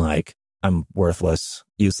become like, I'm worthless,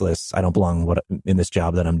 useless. I don't belong in this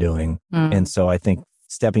job that I'm doing. And so I think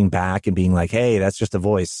stepping back and being like, hey, that's just a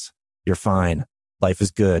voice. You're fine. Life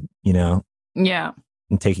is good, you know? Yeah.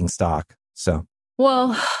 And taking stock. So,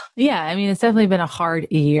 well, yeah, I mean, it's definitely been a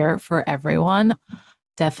hard year for everyone.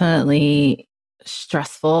 Definitely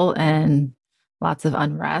stressful and lots of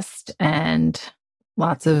unrest and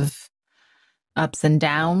lots of ups and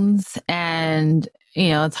downs. And, you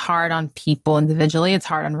know, it's hard on people individually. It's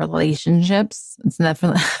hard on relationships. It's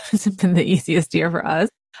definitely hasn't been the easiest year for us.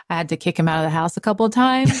 I had to kick him out of the house a couple of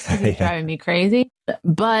times. He's driving me crazy.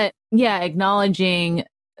 But yeah, acknowledging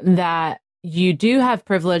that you do have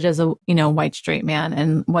privilege as a, you know, white straight man,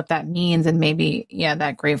 and what that means. And maybe, yeah,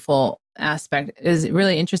 that grateful aspect is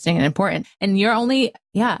really interesting and important. And you're only,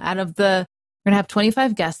 out of we're going to have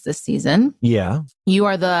 25 guests this season. Yeah. You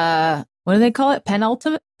are the, what do they call it?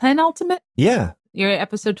 Penultimate? Yeah. You're at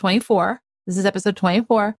episode 24. This is episode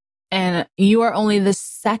 24. And you are only the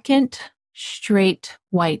second straight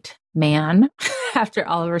white man after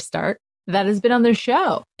Oliver Stark that has been on the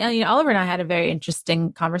show. And, you know, Oliver and I had a very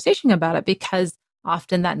interesting conversation about it, because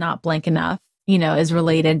often that not blank enough, you know, is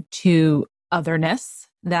related to otherness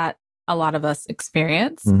that a lot of us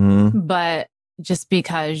experience. But just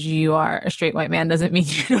because you are a straight white man doesn't mean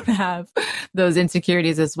you don't have those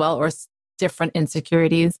insecurities as well, or different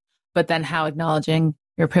insecurities. But then how acknowledging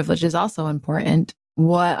your privilege is also important.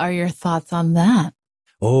 What are your thoughts on that?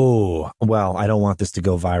 Oh, well, I don't want this to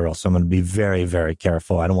go viral, so I'm going to be very, very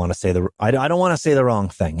careful. I don't want to say I don't want to say the wrong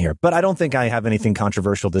thing here, but I don't think I have anything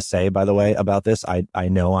controversial to say, by the way, about this. I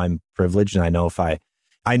know I'm privileged, and I know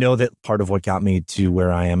I know that part of what got me to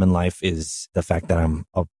where I am in life is the fact that I'm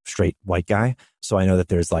a straight white guy. So I know that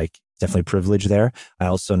there's like definitely privilege there. I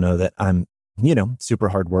also know that I'm, you know, super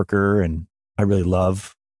hard worker, and I really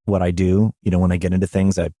love what I do. You know, when I get into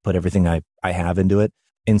things, I put everything I have into it.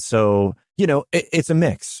 And so, you know, it's a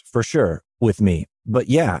mix for sure with me. But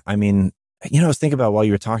yeah, I mean, you know, I was thinking about, while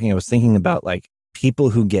you were talking, I was thinking about like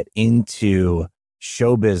people who get into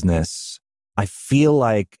show business. I feel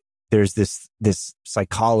like there's this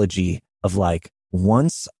psychology of like,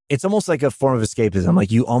 once it's almost like a form of escapism.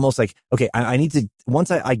 Like, you almost like, okay, I need to,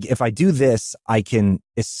 once if I do this, I can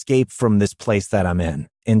escape from this place that I'm in.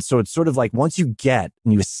 And so it's sort of like, once you get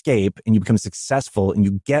and you escape and you become successful and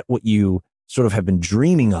you get what you sort of have been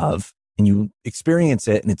dreaming of, and you experience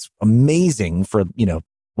it, and it's amazing for, you know,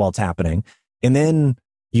 while it's happening. And then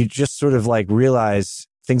you just sort of like realize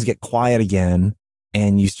things get quiet again,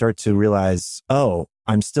 and you start to realize, oh,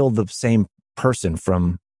 I'm still the same person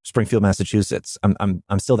from Springfield, Massachusetts.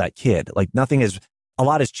 I'm still that kid. Like a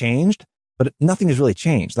lot has changed, but nothing has really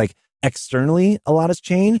changed. Like externally, a lot has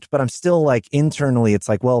changed, but I'm still like internally, it's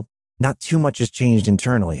like, well, not too much has changed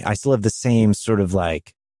internally. I still have the same sort of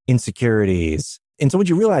like insecurities. And so once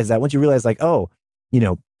you realize like, oh,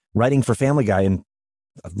 writing for Family Guy, and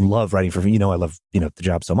I love writing for, I love, the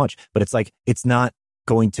job so much, but it's like, it's not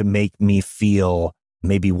going to make me feel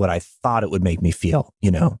maybe what I thought it would make me feel,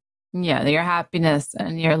 Yeah, your happiness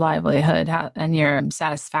and your livelihood and your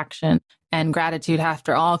satisfaction and gratitude have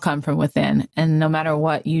to all come from within. And no matter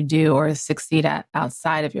what you do or succeed at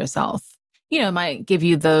outside of yourself, it might give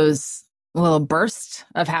you those little bursts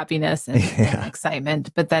of happiness and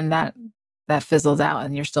excitement, but then that fizzles out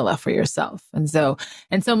and you're still left for yourself. And so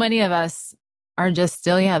many of us are just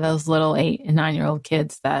still, those little 8 and 9-year-old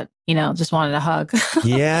kids that, just wanted a hug.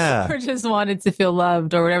 Yeah. Or just wanted to feel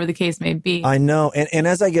loved or whatever the case may be. I know. And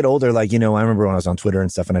as I get older, like, I remember when I was on Twitter and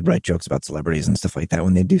stuff and I'd write jokes about celebrities and stuff like that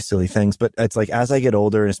when they do silly things. But it's like, as I get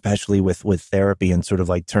older, and especially with therapy and sort of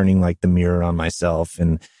like turning like the mirror on myself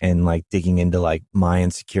and like digging into like my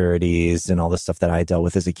insecurities and all the stuff that I dealt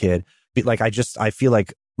with as a kid, like, I feel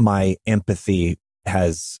like my empathy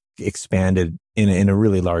has expanded in a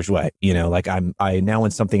really large way. Like I now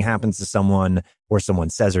when something happens to someone or someone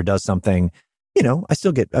says or does something, I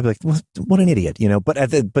still I'm like, what an idiot,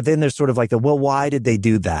 but then there's sort of like well, why did they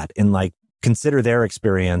do that? And like, consider their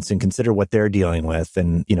experience and consider what they're dealing with.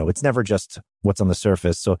 And, it's never just what's on the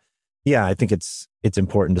surface. So yeah, I think it's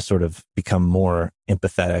important to sort of become more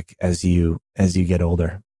empathetic as you get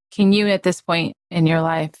older. Can you at this point in your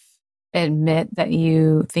life admit that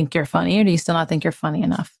you think you're funny, or do you still not think you're funny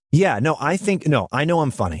enough? Yeah, no, I know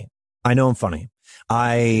I'm funny. But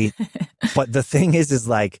the thing is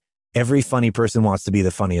like every funny person wants to be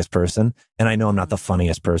the funniest person. And I know I'm not the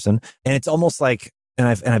funniest person. And it's almost like, and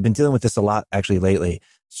I've been dealing with this a lot actually lately,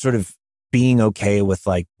 sort of being okay with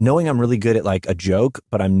like knowing I'm really good at like a joke,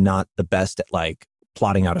 but I'm not the best at like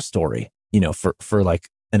plotting out a story, for like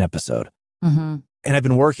an episode. Mm-hmm. And I've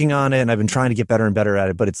been working on it and I've been trying to get better and better at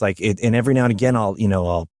it. But it's like, and every now and again, I'll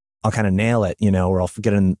kind of nail it, or I'll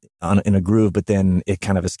get in a groove, but then it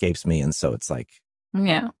kind of escapes me. And so it's like,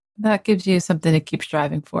 yeah, that gives you something to keep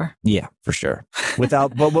striving for. Yeah, for sure.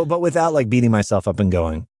 Without, but without like beating myself up and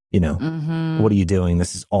going, mm-hmm. What are you doing?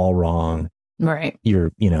 This is all wrong. Right.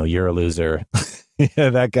 You're a loser.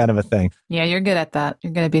 That kind of a thing. Yeah, you're good at that.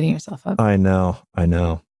 You're good at beating yourself up. I know.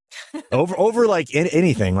 over like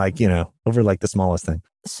anything, like, over like the smallest thing.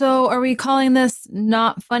 So are we calling this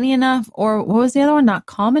not funny enough, or what was the other one? Not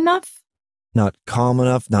calm enough? Not calm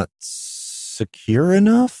enough, not secure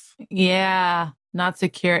enough? Yeah, not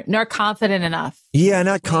secure, nor confident enough. Yeah,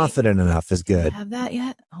 not confident enough is good. Have that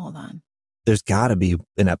yet? Hold on. There's got to be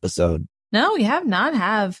an episode. No, we have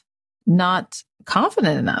not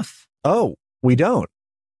confident enough. Oh, we don't.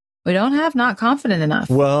 We don't have not confident enough.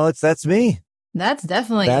 Well, that's me. That's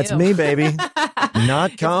definitely That's you. me, baby.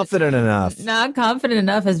 Not confident enough. Not confident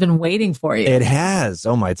enough has been waiting for you. It has.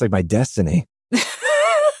 Oh my, it's like my destiny.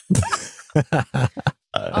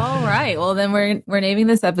 All right. Well, then we're naming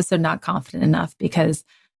this episode Not Confident Enough, because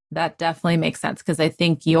that definitely makes sense. Because I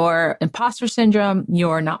think your imposter syndrome,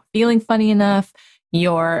 you're not feeling funny enough,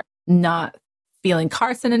 you're not feeling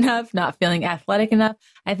Carson enough, not feeling athletic enough.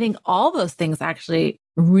 I think all those things actually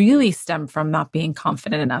really stem from not being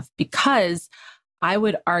confident enough, because I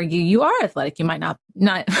would argue you are athletic. You might not,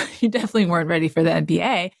 you definitely weren't ready for the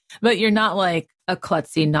NBA, but you're not like a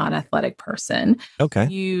klutzy, non-athletic person. Okay.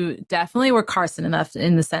 You definitely were Carson enough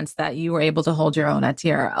in the sense that you were able to hold your own at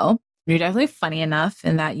TRL. You're definitely funny enough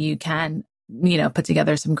in that you can, put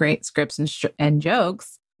together some great scripts and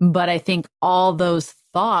jokes. But I think all those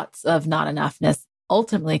thoughts of not enoughness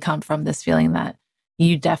ultimately come from this feeling that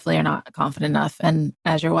you definitely are not confident enough. And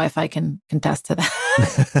as your wife, I can contest to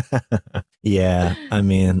that. Yeah. I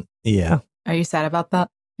mean, yeah. Are you sad about that?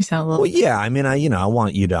 You sound a little... Well, yeah. I mean, I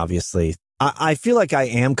want you to obviously, I feel like I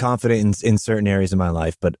am confident in certain areas of my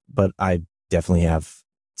life, but I definitely have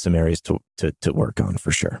some areas to work on for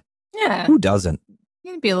sure. Yeah. Who doesn't?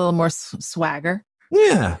 You can be a little more swagger.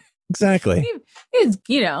 Yeah, exactly.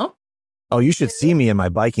 Oh, you should see me in my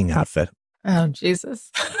biking outfit. Oh, Jesus.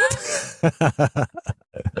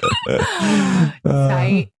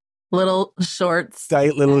 Tight little shorts.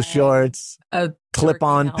 Tight little shorts.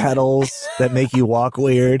 Clip-on pedals that make you walk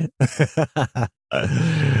weird.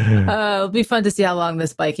 It'll be fun to see how long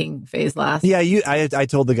this biking phase lasts. Yeah, I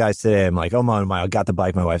told the guys today, I'm like, oh my, I got the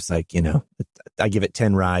bike. My wife's like, I give it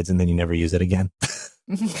 10 rides and then you never use it again.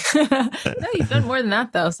 No, you've done more than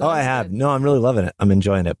that though. So I have. Good. No, I'm really loving it. I'm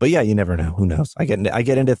enjoying it. But yeah, you never know. Who knows? I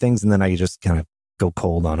get into things and then I just kind of go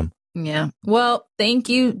cold on them. Yeah. Well, thank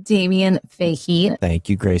you, Damien Fahey. Thank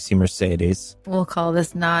you, Gracie Mercedes. We'll call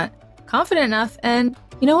this Not Confident Enough. And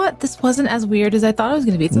you know what? This wasn't as weird as I thought it was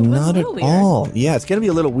going to be. Not at all. Yeah, it's going to be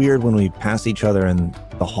a little weird when we pass each other in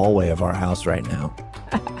the hallway of our house right now.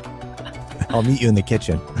 I'll meet you in the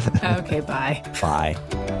kitchen. Okay, bye. Bye.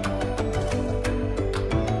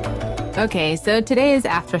 Okay, so today's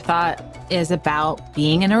afterthought is about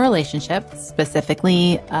being in a relationship,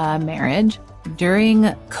 specifically a marriage, during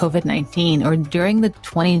COVID-19 or during the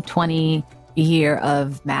 2020 year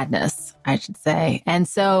of madness, I should say. And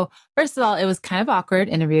so, first of all, it was kind of awkward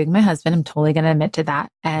interviewing my husband. I'm totally going to admit to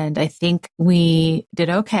that. And I think we did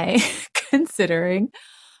okay considering.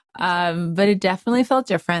 But it definitely felt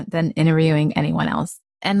different than interviewing anyone else.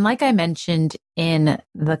 And like I mentioned in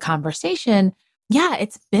the conversation, yeah,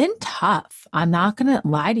 it's been tough. I'm not going to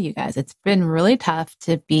lie to you guys. It's been really tough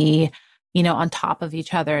to be, on top of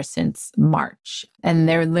each other since March. And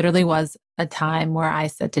there literally was a time where I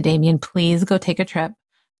said to Damien, please go take a trip,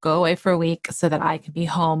 go away for a week so that I could be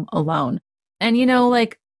home alone. And,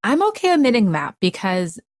 I'm okay admitting that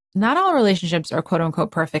because not all relationships are quote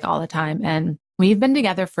unquote perfect all the time. And we've been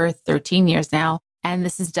together for 13 years now, and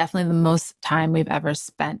this is definitely the most time we've ever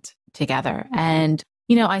spent together. And,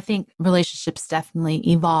 I think relationships definitely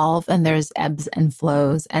evolve and there's ebbs and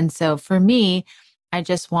flows. And so for me, I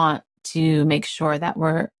just want to make sure that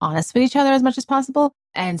we're honest with each other as much as possible.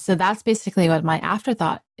 And so that's basically what my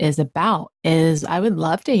afterthought is about, is I would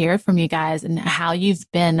love to hear from you guys and how you've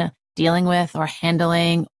been dealing with or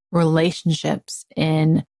handling relationships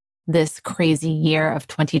in this crazy year of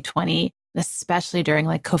 2020. Especially during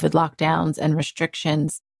like COVID lockdowns and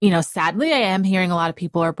restrictions. Sadly, I am hearing a lot of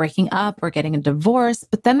people are breaking up or getting a divorce,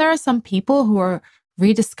 but then there are some people who are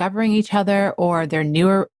rediscovering each other or they're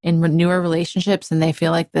newer relationships and they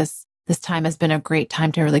feel like this time has been a great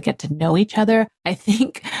time to really get to know each other. I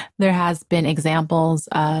think there has been examples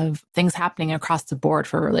of things happening across the board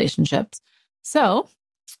for relationships. So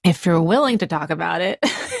if you're willing to talk about it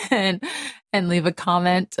and leave a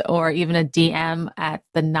comment or even a DM at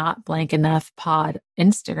the Not Blank Enough Pod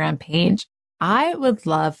Instagram page, I would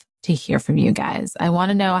love to hear from you guys. I want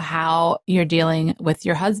to know how you're dealing with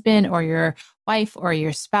your husband or your wife or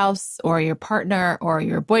your spouse or your partner or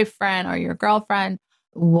your boyfriend or your girlfriend.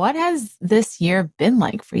 What has this year been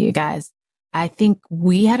like for you guys? I think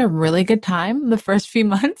we had a really good time the first few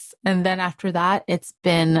months. And then after that, it's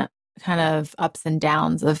been kind of ups and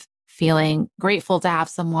downs of feeling grateful to have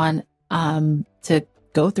someone to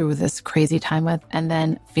go through this crazy time with, and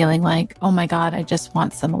then feeling like, oh my God, I just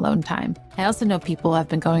want some alone time. I also know people have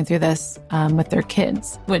been going through this with their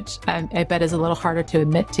kids, which I bet is a little harder to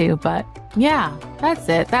admit to, but yeah, that's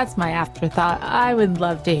it. That's my afterthought. I would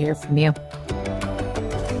love to hear from you.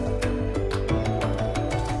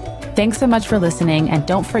 Thanks so much for listening, and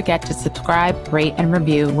don't forget to subscribe, rate, and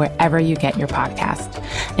review wherever you get your podcast.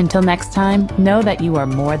 Until next time, know that you are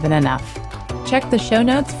more than enough. Check the show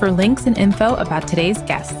notes for links and info about today's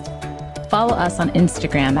guest. Follow us on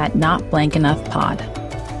Instagram at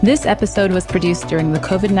NotBlankEnoughPod. This episode was produced during the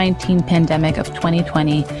COVID-19 pandemic of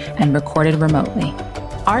 2020 and recorded remotely.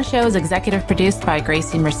 Our show is executive produced by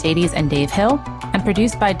Gracie Mercedes and Dave Hill, and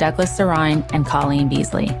produced by Douglas Sarine and Colleen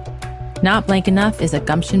Beasley. Not Blank Enough is a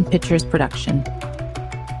Gumption Pictures production.